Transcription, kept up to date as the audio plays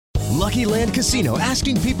Lucky Land Casino,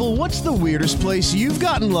 asking people, what's the weirdest place you've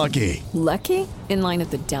gotten lucky? Lucky? In line at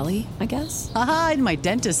the deli, I guess? Aha, in my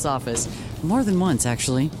dentist's office. More than once,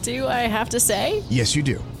 actually. Do I have to say? Yes, you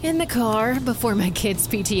do. In the car before my kids'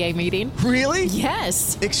 PTA meeting. Really?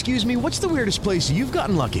 Yes. Excuse me, what's the weirdest place you've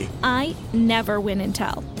gotten lucky? I never win and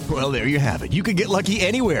tell. Well, there you have it. You can get lucky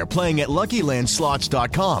anywhere, playing at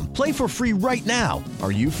LuckyLandSlots.com. Play for free right now.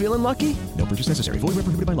 Are you feeling lucky? No purchase necessary. Void where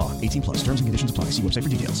prohibited by law. 18 plus. Terms and conditions apply. See website for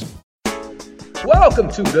details. Welcome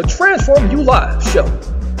to the Transform You Live show.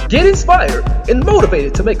 Get inspired and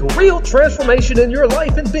motivated to make a real transformation in your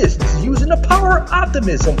life and business using the power of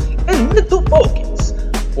optimism and mental focus.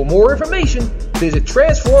 For more information, visit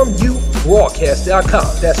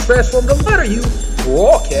TransformUBroadcast.com. That's transform the letter U,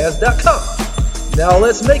 broadcast.com. Now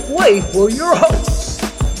let's make way for your host,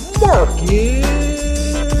 Marcus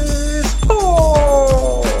Paul.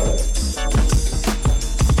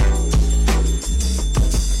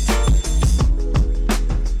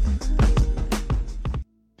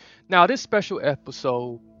 Now, this special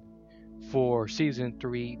episode for Season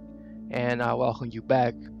 3, and I welcome you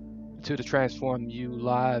back to the Transform You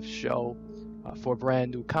Live show for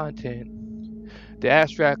brand new content. The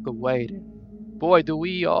abstract of waiting. Boy, do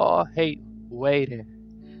we all hate waiting.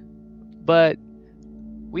 But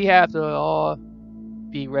we have to all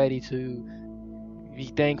be ready to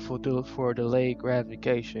be thankful for delayed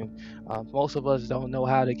gratification. Most of us don't know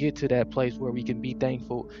how to get to that place where we can be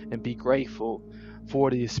thankful and be grateful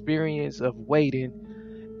for the experience of waiting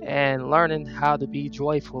and learning how to be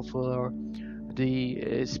joyful for the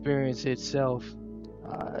experience itself,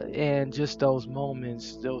 and just those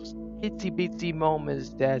moments, those itsy bitsy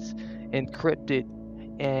moments that's encrypted,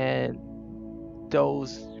 and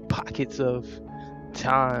those pockets of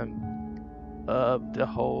time of the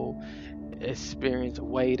whole experience of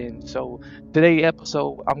waiting. So today's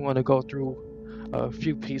episode, I'm going to go through a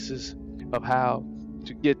few pieces of how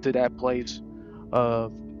to get to that place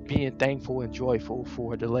of being thankful and joyful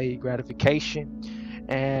for delayed gratification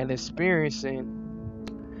and experiencing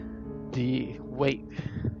the wait,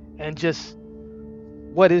 and just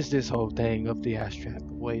what is this whole thing of the abstract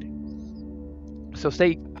of waiting. So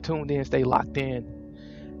stay tuned in, stay locked in,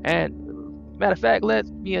 and matter of fact, let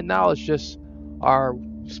me acknowledge just our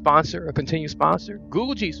sponsor, a continued sponsor,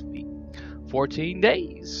 Google G Suite. 14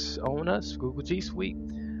 days on us, Google G Suite.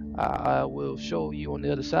 I will show you on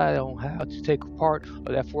the other side on how to take part of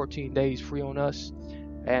that 14 days free on us,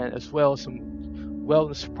 and as well as some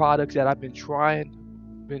wellness products that I've been trying.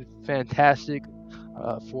 Been fantastic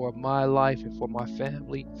for my life and for my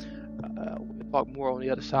family. We'll talk more on the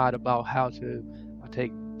other side about how to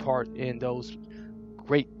take part in those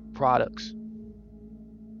great products.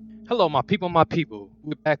 Hello, my people, my people.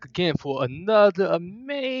 We're back again for another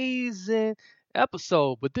amazing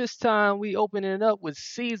episode, but this time we opening it up with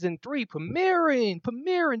Season 3 premiering.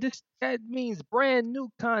 That means brand new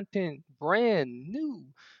content, brand new.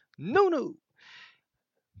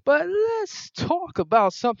 But let's talk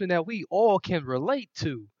about something that we all can relate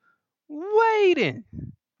to. Waiting.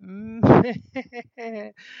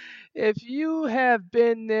 If you have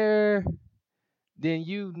been there, then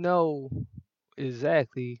you know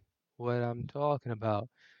exactly what I'm talking about.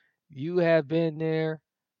 You have been there.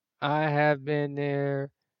 I have been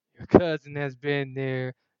there. Your cousin has been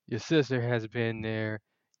there. Your sister has been there.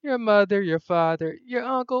 Your mother, your father, your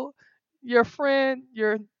uncle, your friend,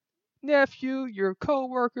 your nephew, your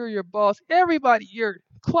coworker, your boss, everybody, your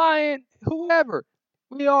client, whoever.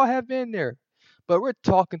 We all have been there. But we're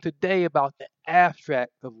talking today about the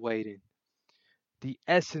abstract of waiting, the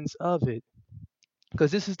essence of it.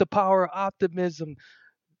 Because this is the power of optimism,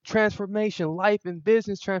 transformation, life and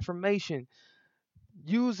business transformation,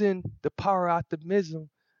 using the power of optimism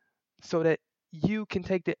so that you can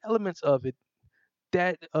take the elements of it,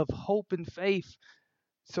 that of hope and faith,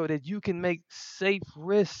 so that you can make safe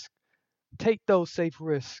risks, take those safe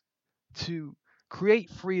risks to create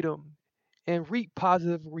freedom and reap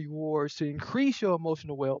positive rewards to increase your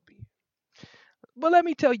emotional well-being. But let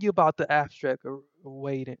me tell you about the abstract of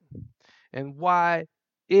waiting and why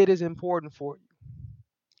it is important for you.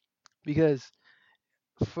 Because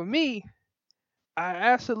for me, I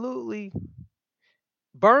absolutely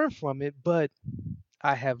burn from it, but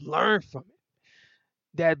I have learned from it.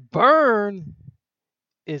 That burn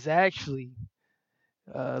is actually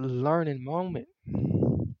a learning moment.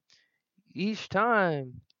 Each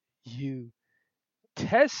time you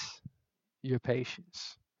test your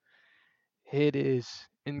patience, it is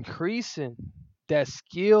increasing that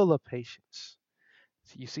skill of patience.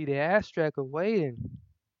 So you see the abstract of waiting.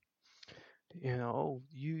 You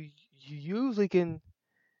usually can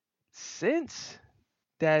sense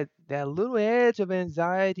that little edge of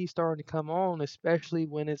anxiety starting to come on, especially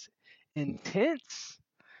when it's intense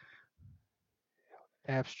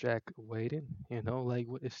abstract waiting, like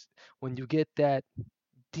it's when you get that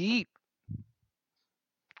deep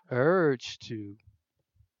urge to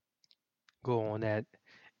go on that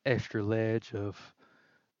extra ledge of,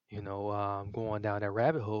 going down that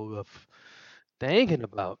rabbit hole of thinking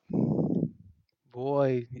about,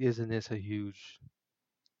 boy, isn't this a huge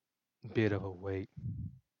bit of a wait.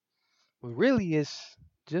 But really, it's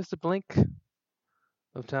just a blink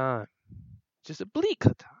of time, just a blink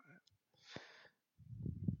of time.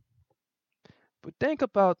 But think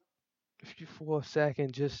about, if you for a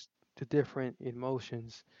second, just the different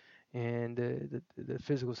emotions and the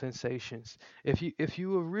physical sensations. If you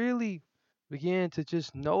will really begin to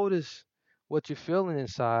just notice what you're feeling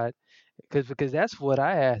inside, because that's what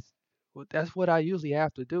I ask, that's what I usually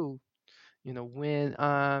have to do. When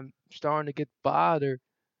I'm starting to get bothered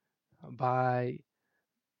by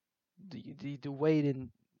the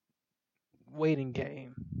waiting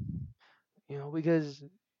game. Because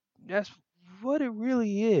that's what it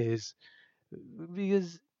really is.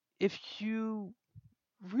 Because if you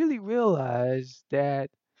really realize that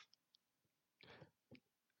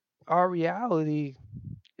our reality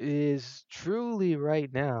is truly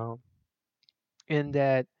right now, and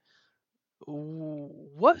that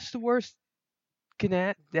what's the worst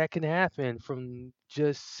that can happen from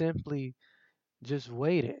just simply just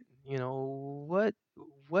waiting? What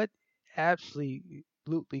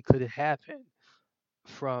absolutely could happen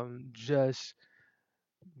from just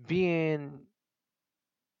being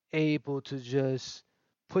able to just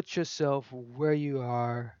put yourself where you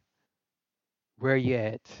are, where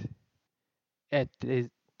you're at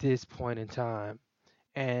this point in time,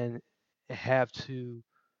 and have to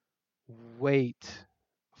wait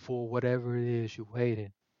for whatever it is you're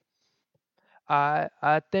waiting.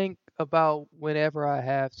 I think about whenever I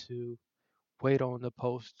have to wait on the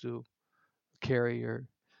postal carrier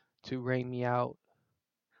to bring me out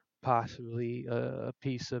possibly a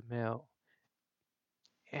piece of mail,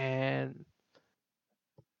 and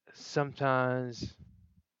sometimes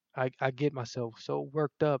I get myself so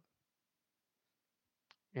worked up,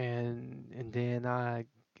 and then I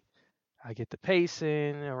get the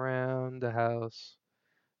pacing around the house,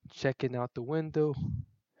 checking out the window,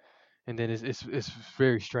 and then it's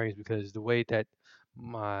very strange because the way that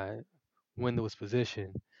my window is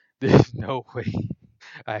positioned, there's no way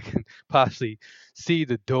I can possibly see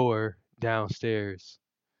the door downstairs.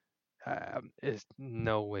 It's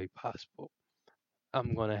no way possible.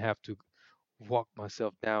 I'm gonna have to walk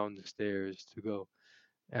myself down the stairs to go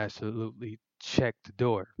absolutely check the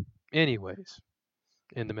door. Anyways,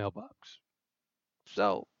 in the mailbox.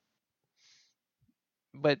 So,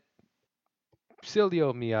 but silly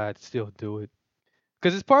old me, I'd still do it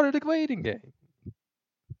because it's part of the waiting game.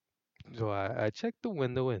 So I check the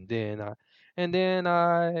window, and then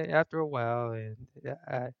I after a while, and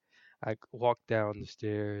I I walk down the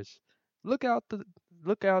stairs, look out the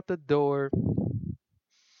look out the door,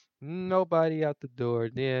 nobody out the door.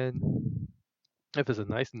 Then if it's a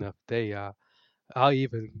nice enough day, I'll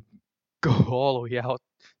even go all the way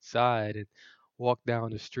outside and walk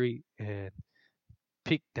down the street and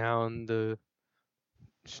peek down the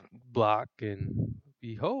block, and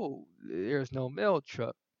behold, there's no mail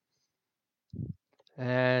truck.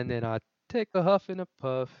 And then I take a huff and a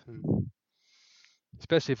puff, and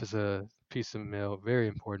especially if it's a piece of mail, very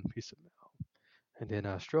important piece of mail. And then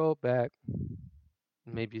I stroll back,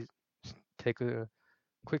 maybe take a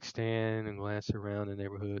quick stand and glance around the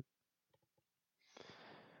neighborhood.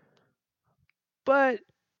 But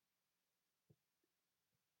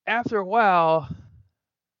after a while,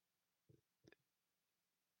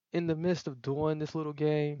 in the midst of doing this little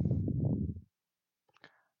game,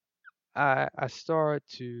 I start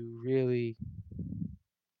to really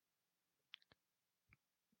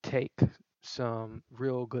take some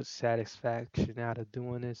real good satisfaction out of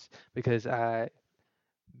doing this, because I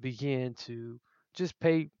begin to just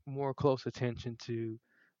pay more close attention to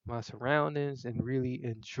my surroundings and really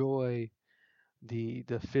enjoy the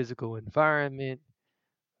physical environment,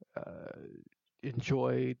 uh,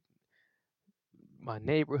 enjoy my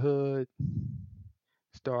neighborhood,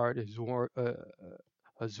 start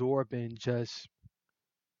absorbing just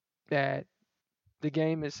that the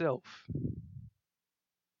game itself,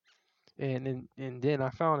 and then I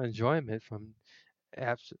found enjoyment from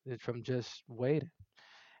just waiting,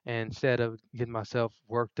 and instead of getting myself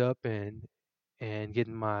worked up and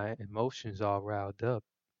getting my emotions all riled up,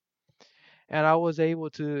 and I was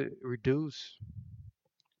able to reduce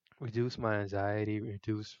my anxiety,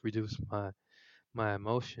 reduce my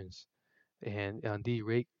emotions, and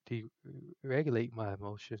deregulate my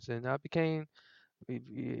emotions, and I became,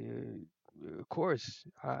 of course,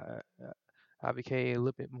 I became a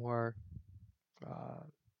little bit more, uh,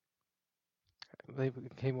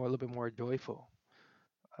 became a little bit more joyful,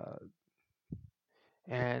 uh,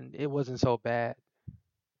 and it wasn't so bad.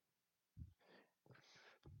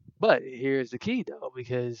 But here's the key, though,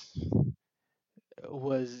 because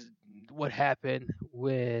was what happens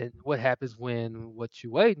when what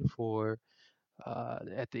you're waiting for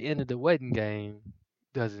at the end of the wedding game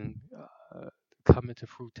doesn't come into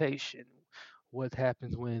fruition. What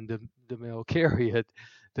happens when the mail carrier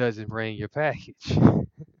doesn't bring your package?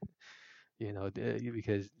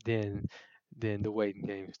 Because then the waiting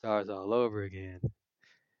game starts all over again.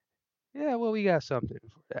 Yeah, well, we got something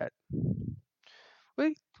for that.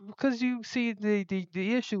 Wait, because you see, the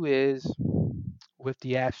issue is with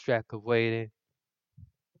the abstract of waiting,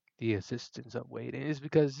 the existence of waiting, is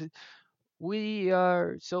because we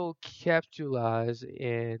are so capitalized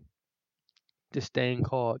in this thing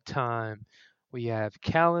called time. We have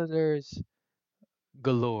calendars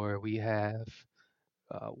galore. We have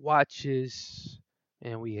watches,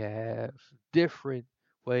 and we have different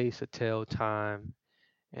ways to tell time.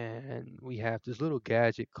 And we have this little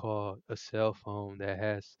gadget called a cell phone that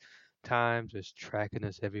has time just tracking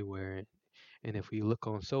us everywhere. And if we look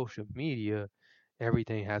on social media,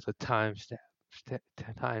 everything has a timestamp.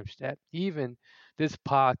 Even this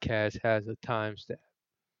podcast has a timestamp.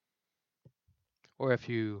 Or if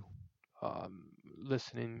you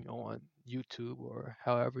listening on YouTube or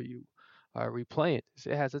however you are replaying this,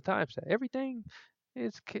 it has a timestamp. Everything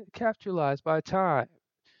is capitalized by time.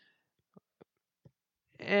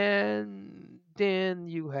 And then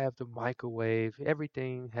you have the microwave.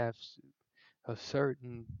 Everything has a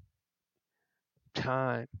certain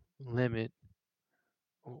time limit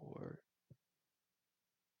or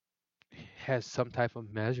has some type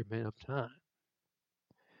of measurement of time.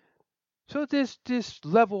 So this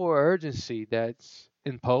level of urgency that's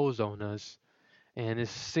imposed on us, and it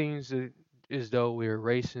seems as though we're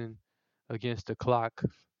racing against the clock,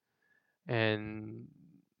 and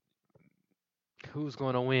who's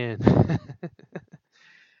going to win?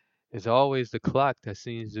 It's always the clock that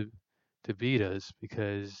seems to beat us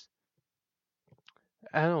because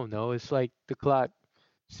I don't know. It's like the clock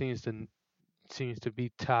seems to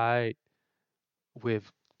be tied with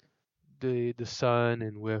the sun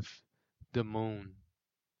and with the moon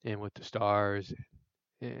and with the stars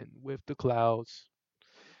and with the clouds.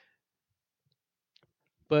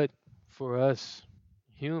 But for us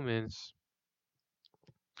humans,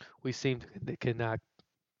 we cannot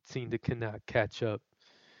catch up.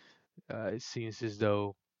 It seems as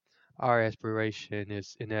though our aspiration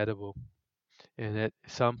is inedible, and at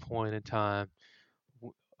some point in time,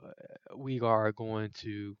 we are going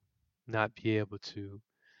to not be able to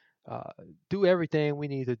uh, do everything we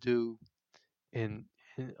need to do in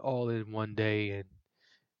all in one day,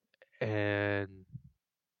 and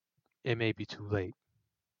it may be too late.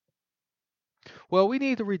 Well, we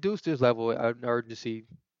need to reduce this level of urgency,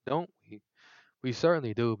 don't we? We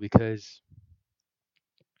certainly do because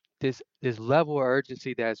this level of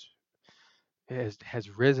urgency has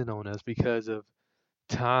risen on us because of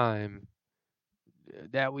time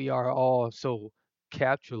that we are all so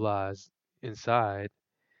capitalized inside.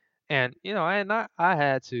 And I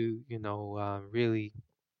had to really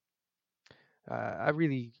I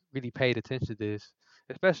really paid attention to this,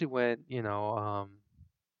 especially when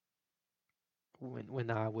when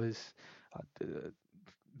I was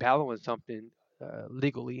battling something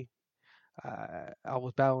legally. I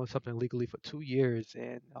was battling something legally for 2 years,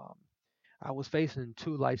 and I was facing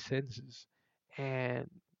two life sentences, and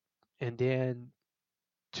then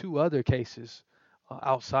two other cases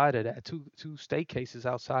outside of that, two state cases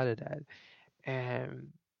outside of that, and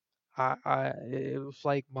it was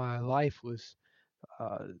like my life was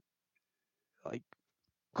uh, like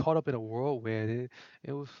caught up in a whirlwind.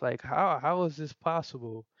 It was like how is this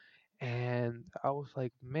possible? And I was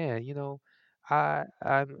like, man, I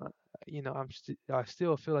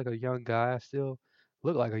still feel like a young guy. I still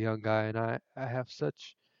look like a young guy, and I have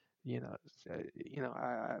such,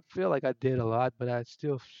 I feel like I did a lot, but I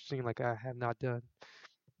still seem like I have not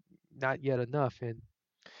yet enough.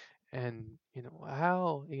 And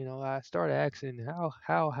how, I started asking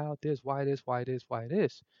how this, why this, why this, why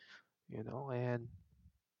this, and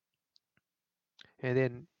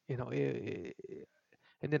then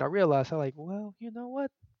and then I realized I like, well, you know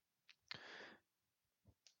what?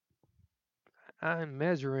 I'm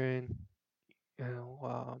measuring, you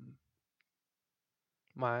know,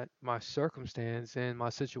 my circumstance and my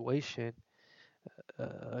situation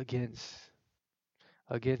against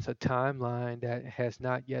against a timeline that has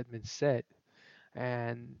not yet been set.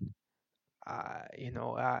 And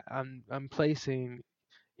I'm placing,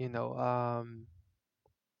 you know,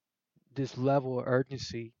 this level of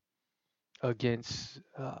urgency against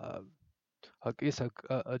a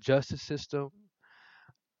justice system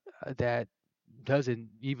that doesn't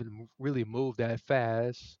even really move that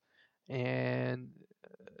fast, and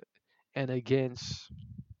and against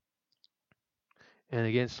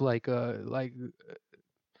against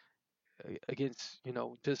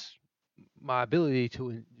just my ability to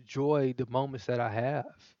enjoy the moments that I have.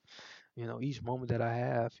 Each moment that I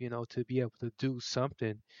have, to be able to do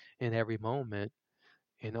something in every moment.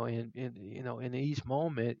 In each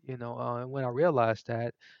moment, when I realized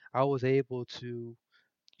that, I was able to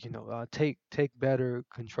take better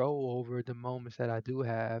control over the moments that I do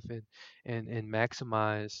have, and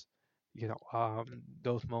maximize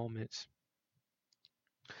those moments.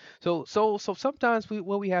 So sometimes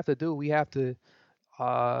what we have to do, we have to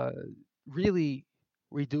uh really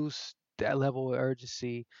reduce that level of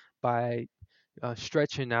urgency by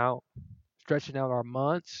stretching out our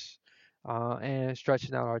months, and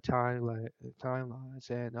stretching out our timelines.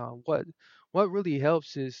 And what really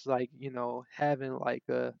helps is, like, having like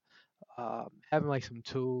some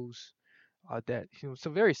tools, that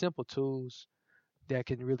some very simple tools that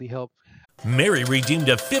can really help. Mary redeemed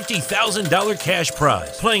a $50,000 cash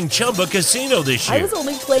prize playing Chumba Casino this year. I was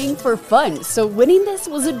only playing for fun, so winning this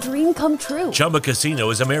was a dream come true. Chumba Casino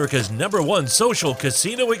is America's #1 social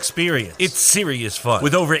casino experience. It's serious fun.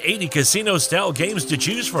 With over 80 casino-style games to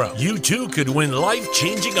choose from, you too could win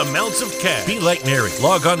life-changing amounts of cash. Be like Mary.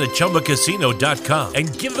 Log on to ChumbaCasino.com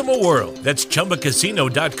and give them a whirl. That's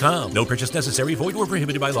ChumbaCasino.com. No purchase necessary. Void where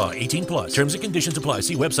prohibited by law. 18 plus. Terms and conditions apply.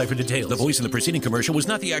 See website for details. The voice in the preceding commercial was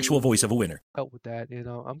not the actual voice of a winner. Help with that.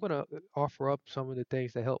 I'm gonna offer up some of the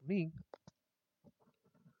things that help me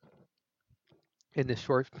in this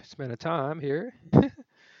short span of time here.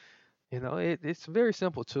 It's very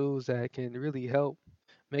simple tools that can really help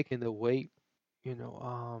making the wait,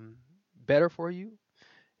 better for you.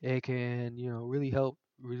 It can, really help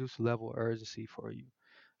reduce the level of urgency for you.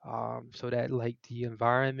 So that, like, the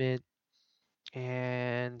environment,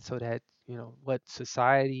 and so that, what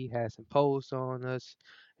society has imposed on us,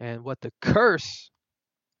 and what the curse,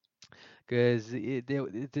 because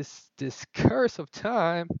this curse of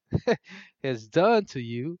time has done to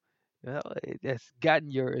you. That's gotten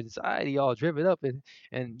your anxiety all driven up,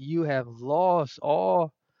 and you have lost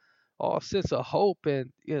all sense of hope,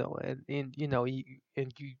 and you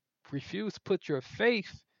refuse to put your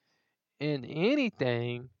faith in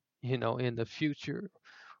anything, in the future,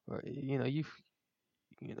 or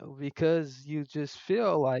because you just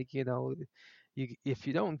feel like, if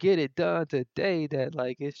you don't get it done today, that,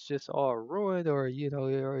 like, it's just all ruined, or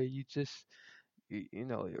or you just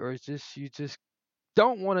or it's just, you just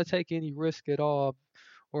don't want to take any risk at all,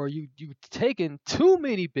 or you taking too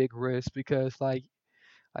many big risks, because, like,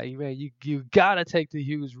 man, you gotta take the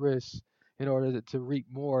huge risks in order to reap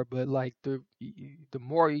more. But, like, the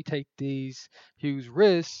more you take these huge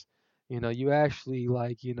risks, you actually,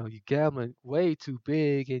 like, you gambling way too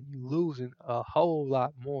big, and you losing a whole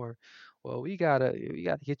lot more. Well, we gotta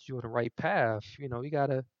get you on the right path. We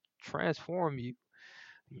gotta transform you.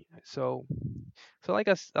 So like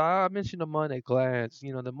I mentioned, the money glance.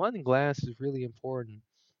 The money glance is really important.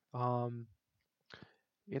 Um,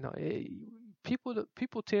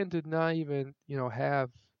 people tend to not even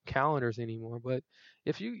have calendars anymore. But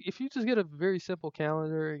if you just get a very simple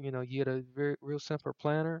calendar, you get a very real simple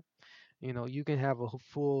planner, you can have a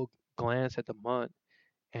full glance at the month.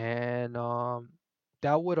 And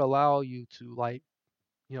that would allow you to, like,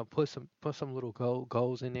 put some little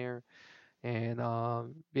goals in there, and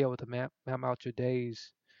be able to map out your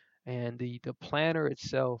days. And the planner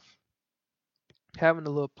itself, having a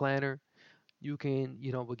little planner, you can,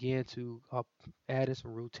 begin to add in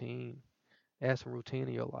some routine, add some routine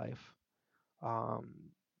in your life. Um,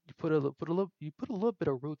 you put a little bit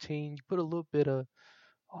of routine, you put a little bit of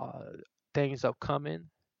uh, things upcoming.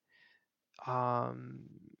 Um,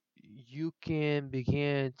 you can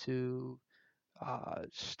begin to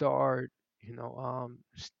start,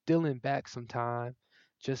 stealing back some time,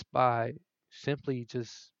 just by simply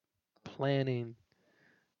just planning,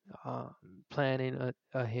 um, planning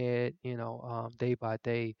ahead, day by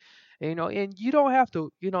day. And you don't have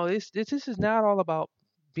to, this is not all about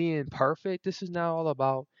being perfect. This is not all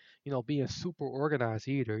about, being super organized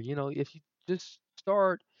either. If you just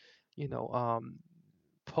start, you know, um,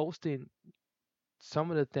 posting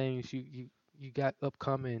some of the things you got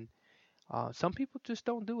upcoming. Some people just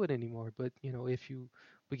don't do it anymore, but if you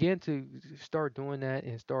begin to start doing that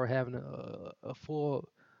and start having a full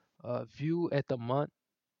view at the month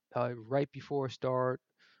right before start.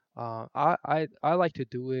 I like to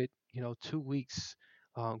do it, 2 weeks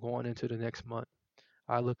going into the next month.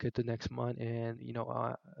 I look at the next month and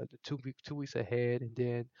the 2 weeks ahead, and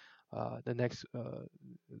then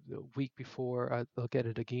the week before I look at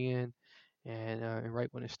it again, and right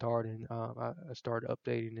when it started, I started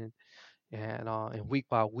updating it, and week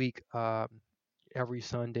by week, every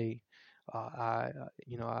Sunday, I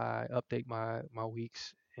update my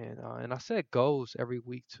weeks, and I set goals every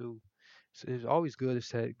week too. So it's always good to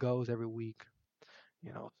set goals every week.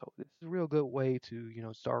 So this is a real good way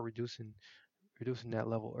to start reducing that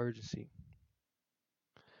level of urgency.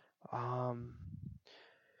 Um,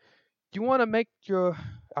 you want to make your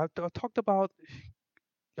I talked about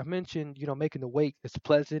I mentioned making the wait as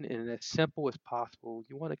pleasant and as simple as possible.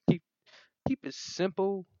 You want to keep it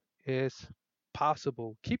simple as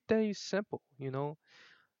possible. Keep things simple.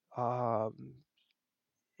 Um,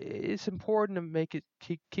 it's important to make it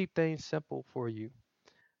keep things simple for you.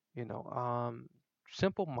 You know, um,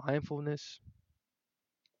 Simple mindfulness.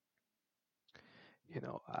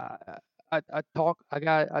 I talk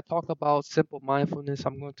about simple mindfulness.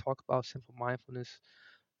 I'm going to talk about simple mindfulness.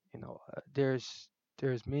 There's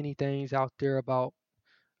many things out there about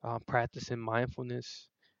practicing mindfulness.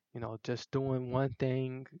 Just doing one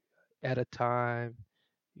thing at a time.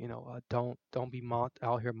 Don't be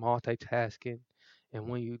out here multitasking. And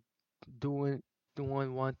when you doing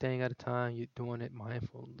doing one thing at a time, you're doing it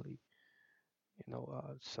mindfully.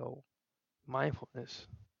 So mindfulness.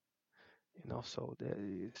 So that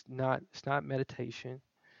it's not meditation,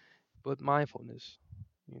 but mindfulness.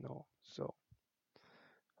 So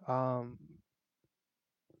um,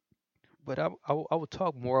 but I will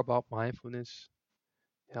talk more about mindfulness.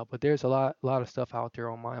 But there's a lot of stuff out there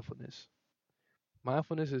on mindfulness.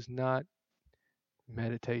 Mindfulness is not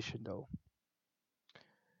meditation though.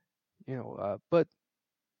 But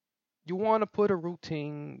you want to put a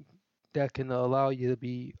routine that can allow you to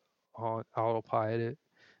be on autopilot.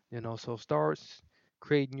 So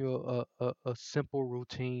creating you a simple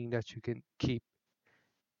routine that you can keep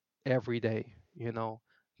every day.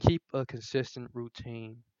 Keep a consistent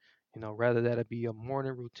routine. Rather that it be a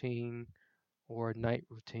morning routine or a night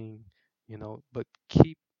routine. But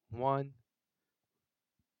keep one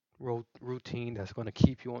routine that's going to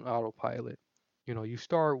keep you on autopilot. You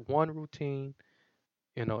start one routine,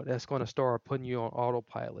 that's going to start putting you on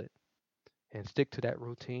autopilot, and stick to that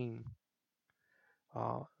routine.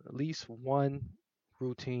 At least one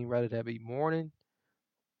routine, rather that be morning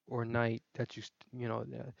or night, that you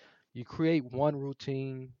create one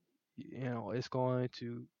routine. It's going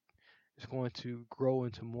to grow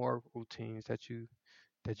into more routines that you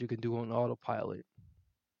can do on autopilot.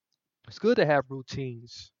 It's good to have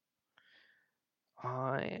routines.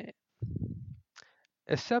 Uh,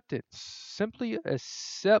 Acceptance. Simply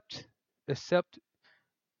accept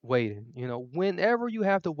waiting. Whenever you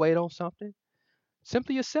have to wait on something,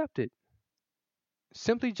 simply accept it.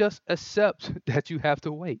 Simply just accept that you have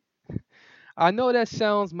to wait. I know that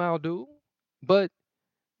sounds maldo, but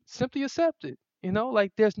simply accept it.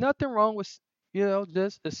 Like there's nothing wrong with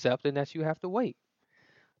just accepting that you have to wait.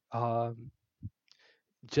 Um,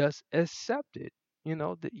 just accept it.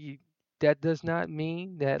 That does not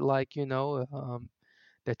mean that, like,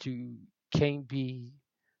 that you can't be,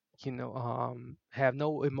 have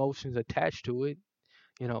no emotions attached to it.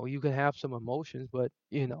 You can have some emotions, but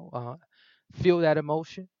feel that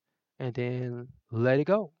emotion and then let it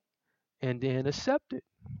go, and then accept it,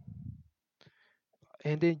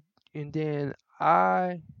 and then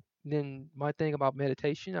I then my thing about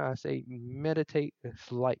meditation, I say meditate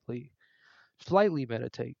slightly, slightly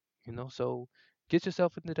meditate. So get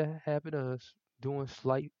yourself into the habit of doing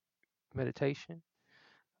slight meditation,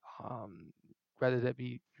 um, whether that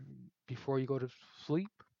be before you go to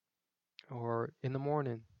sleep or in the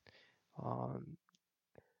morning. Um,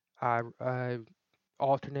 I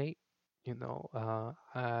alternate.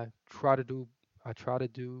 I try to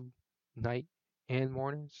do night and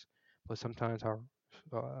mornings, but sometimes I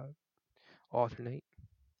uh, alternate.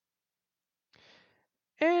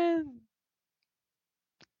 And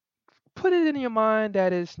put it in your mind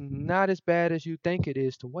that it's not as bad as you think it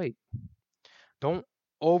is to wait. Don't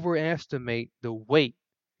overestimate the wait.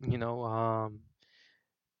 You know,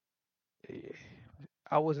 eh,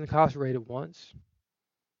 I was incarcerated once.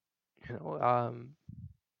 You know, um,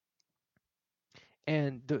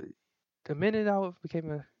 and the minute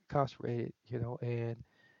became incarcerated,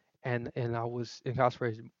 and I was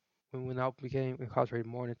incarcerated when I became incarcerated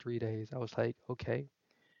more than 3 days. I was like, okay,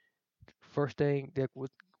 first thing that what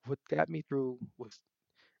got me through was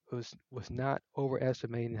was not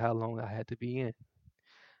overestimating how long I had to be in.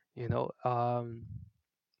 You know,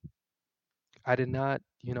 I did not,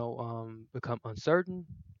 become uncertain.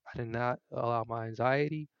 I did not allow my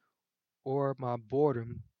anxiety or my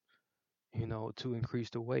boredom, to increase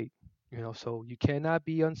the weight. So you cannot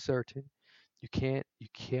be uncertain. You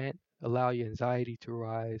can't allow your anxiety to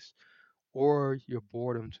rise or your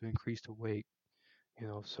boredom to increase the weight.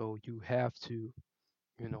 So you have to,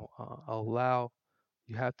 allow.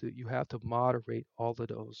 You have to moderate all of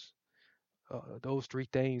those three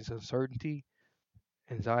things: uncertainty,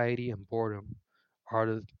 anxiety, and boredom are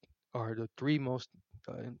the three most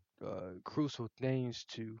crucial things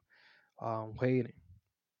to waiting.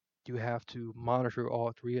 You have to monitor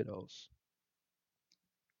all three of those.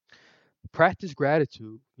 Practice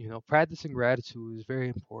gratitude. Practicing gratitude is very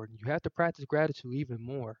important. You have to practice gratitude even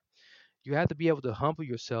more. You have to be able to humble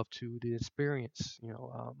yourself to the experience.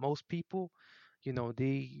 Most people,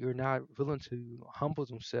 they are not willing to humble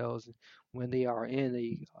themselves when they are in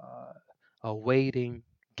a waiting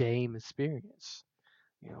game experience.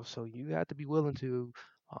 So you have to be willing to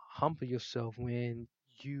humble yourself when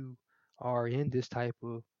you are in this type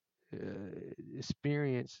of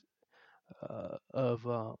experience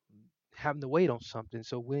of having to wait on something.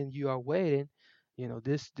 So when you are waiting,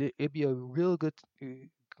 it'd be a real good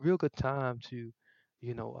time to,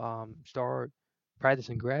 start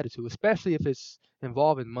practicing gratitude, especially if it's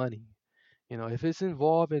involving money. If it's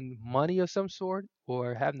involving money of some sort,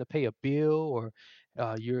 or having to pay a bill, or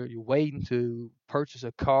you're waiting to purchase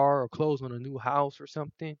a car or close on a new house or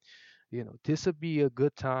something, this would be a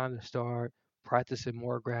good time to start practicing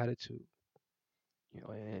more gratitude.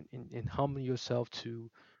 And humble yourself to,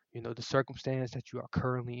 the circumstance that you are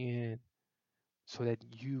currently in, so that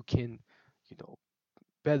you can, you know,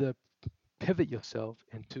 better pivot yourself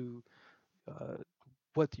into uh,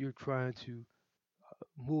 what you're trying to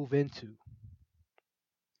move into.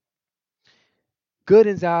 Good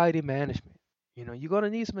anxiety management. You're going to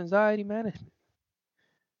need some anxiety management.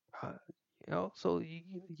 Uh, so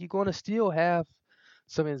you're going to still have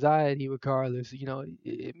some anxiety regardless.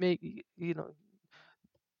 It may, the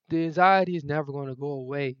anxiety is never going to go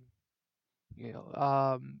away. You know,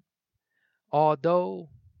 um, Although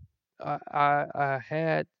I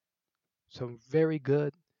had some very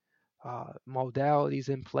good modalities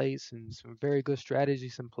in place and some very good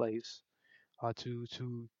strategies in place to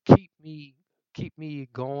keep me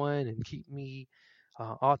going and keep me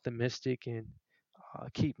optimistic and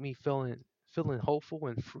keep me feeling hopeful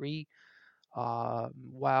and free while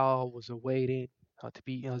I was awaiting to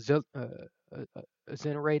be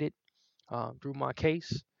exonerated through my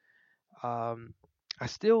case. um, I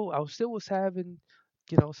still was having,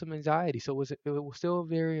 some anxiety. So it was still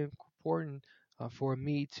very important for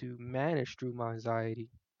me to manage through my anxiety.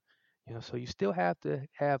 So you still have to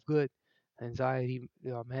have good anxiety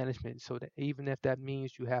management. So that even if that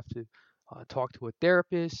means you have to talk to a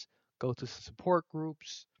therapist, go to some support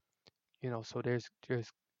groups. So there's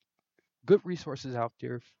good resources out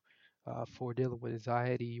there for dealing with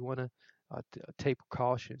anxiety. You want to take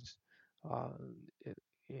precautions uh,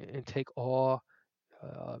 and take all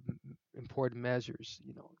important measures.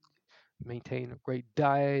 Maintain a great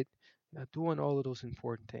diet, doing all of those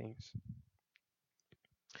important things.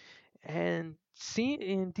 And seeing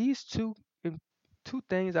in these two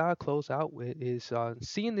things I'll close out with is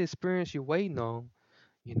seeing the experience you're waiting on,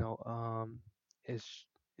 you know, is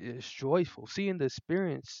joyful. Seeing the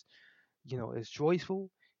experience, is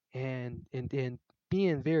joyful, and then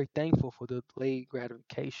being very thankful for the delayed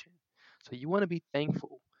gratification. So you want to be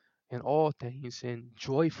thankful in all things and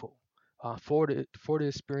joyful for the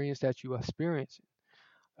experience that you are experiencing.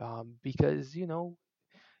 Because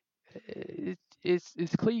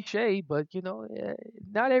it's cliche, but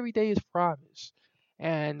not every day is promised,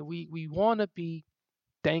 and we want to be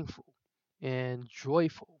thankful and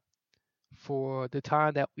joyful for the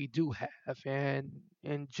time that we do have,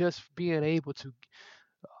 and just being able to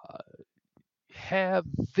uh, have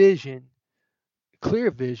vision, clear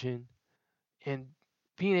vision, and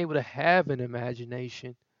being able to have an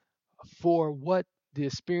imagination for what the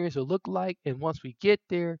experience will look like, and once we get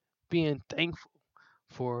there, being thankful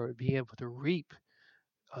for being able to reap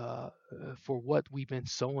for what we've been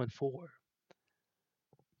sowing for.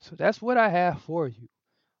 So that's what I have for you.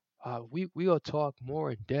 We will talk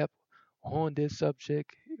more in depth on this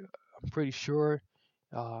subject. I'm pretty sure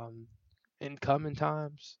in coming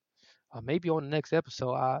times. Maybe on the next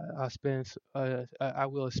episode, I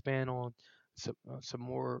will expand on some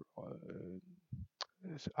more.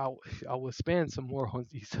 I will expand some more on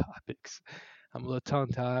these topics. I'm a little tongue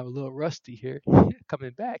tied, I'm a little rusty here,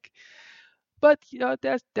 coming back. But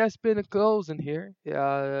that's been a closing here.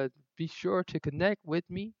 Be sure to connect with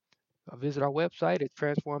me. Visit our website at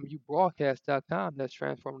transformubroadcast.com. That's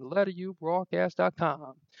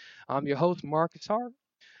transform_broadcast.com. I'm your host, Marcus Hart.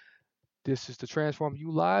 This is the Transform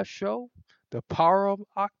You Live show. The power of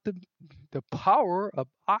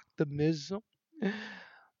optimism,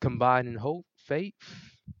 combining hope, faith,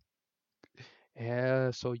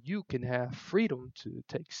 so you can have freedom to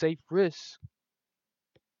take safe risks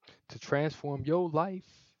to transform your life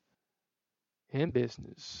and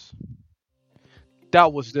business.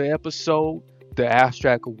 That was the episode, The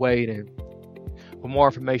Abstract Awakening. For more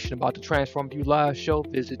information about the Transform You Live show,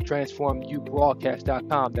 visit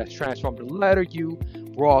transformubroadcast.com. That's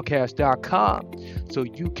broadcast.com. So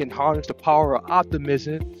you can harness the power of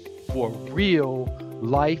optimism for real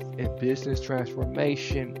life and business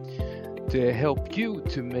transformation to help you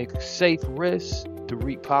to make safe risks, to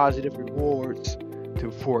reap positive rewards,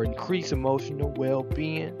 for increased emotional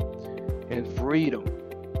well-being and freedom.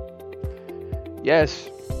 Yes,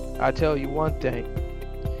 I tell you one thing.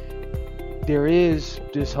 There is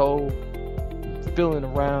this whole feeling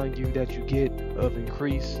around you that you get of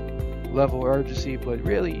increased level of urgency, but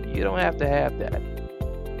really, you don't have to have that.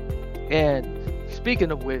 And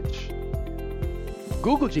speaking of which,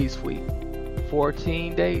 Google G Suite,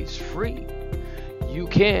 14 days free. You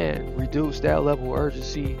can reduce that level of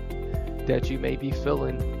urgency that you may be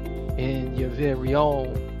feeling in your very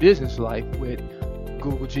own business life with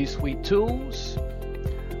Google G Suite tools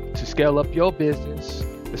to scale up your business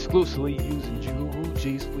exclusively using Google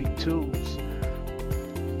G Suite tools.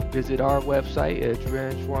 Visit our website at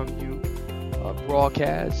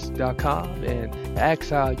transformubroadcast.com and ask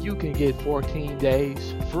how you can get 14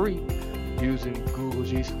 days free using Google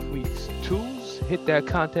G Suite tools. Hit that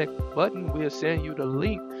contact button. We'll send you the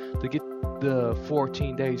link to get the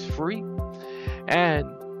 14 days free. And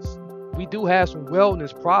we do have some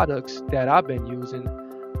wellness products that I've been using.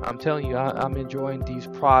 I'm telling you, I'm enjoying these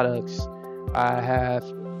products. I have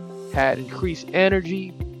had increased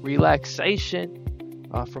energy, relaxation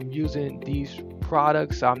from using these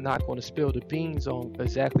products. I'm not going to spill the beans on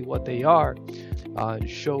exactly what they are.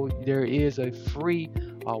 There is a free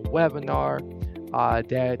webinar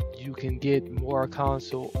that you can get more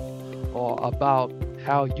consult about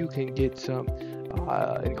how you can get some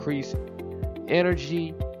increased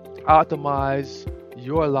energy, optimize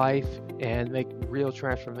your life, and make real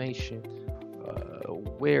transformation,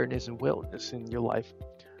 awareness and wellness in your life.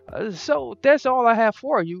 So that's all I have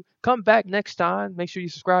for you. Come back next time. Make sure you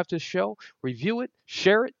subscribe to the show, review it,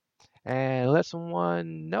 share it, and let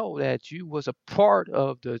someone know that you was a part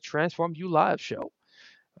of the Transform You Live show.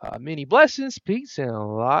 Many blessings, peace, and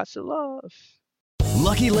lots of love.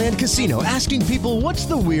 Lucky Land Casino, asking people, what's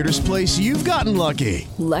the weirdest place you've gotten lucky?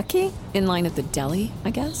 Lucky? In line at the deli, I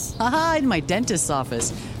guess? Aha, in my dentist's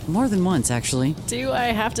office. More than once, actually. Do I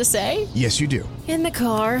have to say? Yes, you do. In the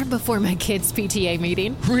car before my kids' PTA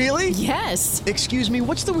meeting. Really? Yes. Excuse me,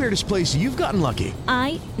 what's the weirdest place you've gotten lucky?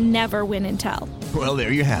 I never win and tell. Well,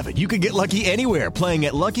 there you have it. You can get lucky anywhere, playing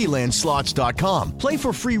at LuckyLandSlots.com. Play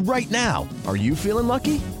for free right now. Are you feeling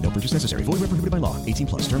lucky? No purchase necessary. Void where prohibited by law.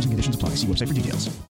 18+. Terms and conditions apply. See website for details.